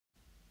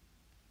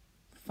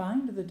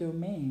Find the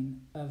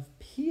domain of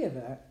p of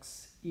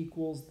x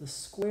equals the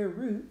square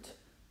root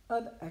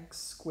of x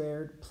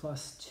squared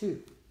plus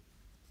 2.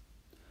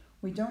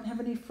 We don't have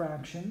any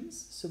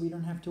fractions, so we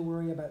don't have to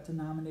worry about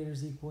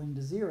denominators equaling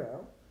to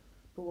 0.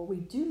 But what we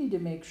do need to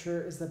make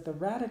sure is that the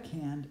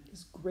radicand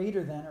is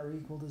greater than or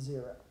equal to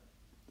 0.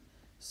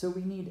 So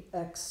we need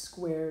x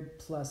squared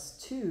plus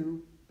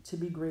 2 to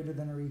be greater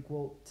than or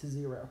equal to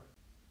 0.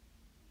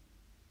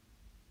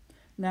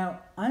 Now,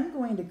 I'm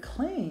going to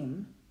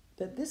claim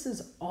that this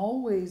is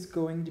always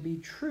going to be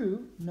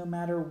true no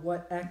matter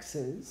what x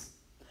is.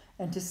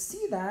 And to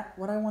see that,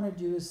 what I want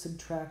to do is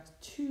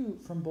subtract 2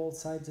 from both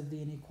sides of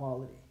the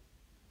inequality.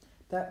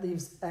 That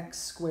leaves x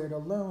squared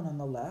alone on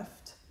the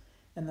left,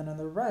 and then on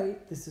the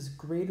right, this is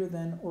greater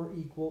than or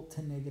equal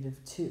to negative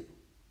 2.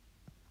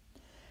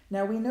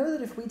 Now we know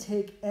that if we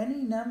take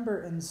any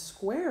number and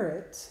square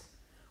it,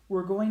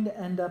 we're going to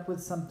end up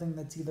with something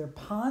that's either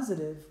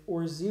positive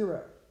or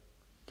 0.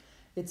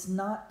 It's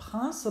not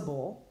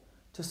possible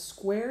to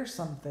square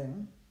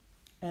something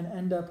and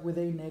end up with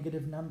a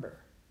negative number.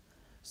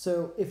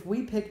 So if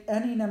we pick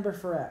any number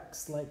for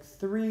x, like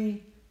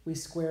 3, we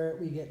square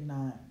it, we get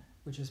 9,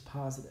 which is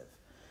positive.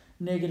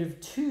 Negative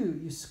 2,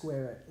 you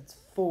square it, it's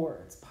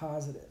 4, it's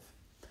positive.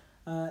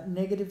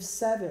 Negative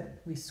 7,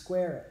 we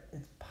square it,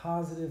 it's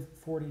positive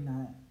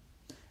 49.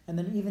 And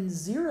then even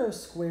 0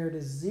 squared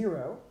is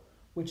 0,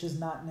 which is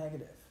not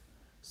negative.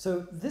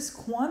 So this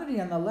quantity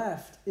on the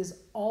left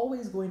is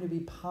always going to be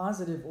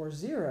positive or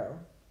 0,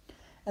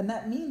 and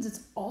that means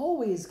it's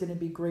always going to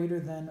be greater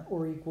than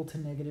or equal to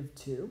negative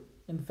 2.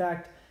 In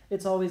fact,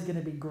 it's always going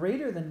to be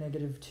greater than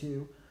negative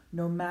 2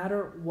 no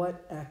matter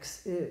what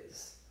x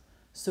is.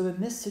 So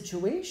in this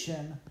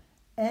situation,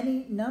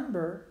 any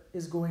number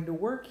is going to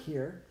work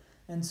here,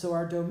 and so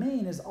our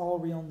domain is all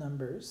real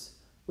numbers,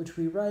 which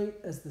we write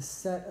as the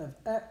set of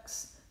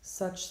x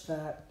such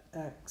that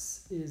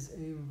x is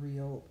a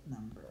real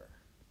number.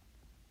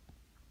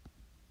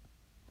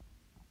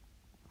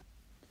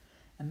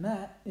 And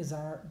that is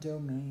our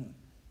domain.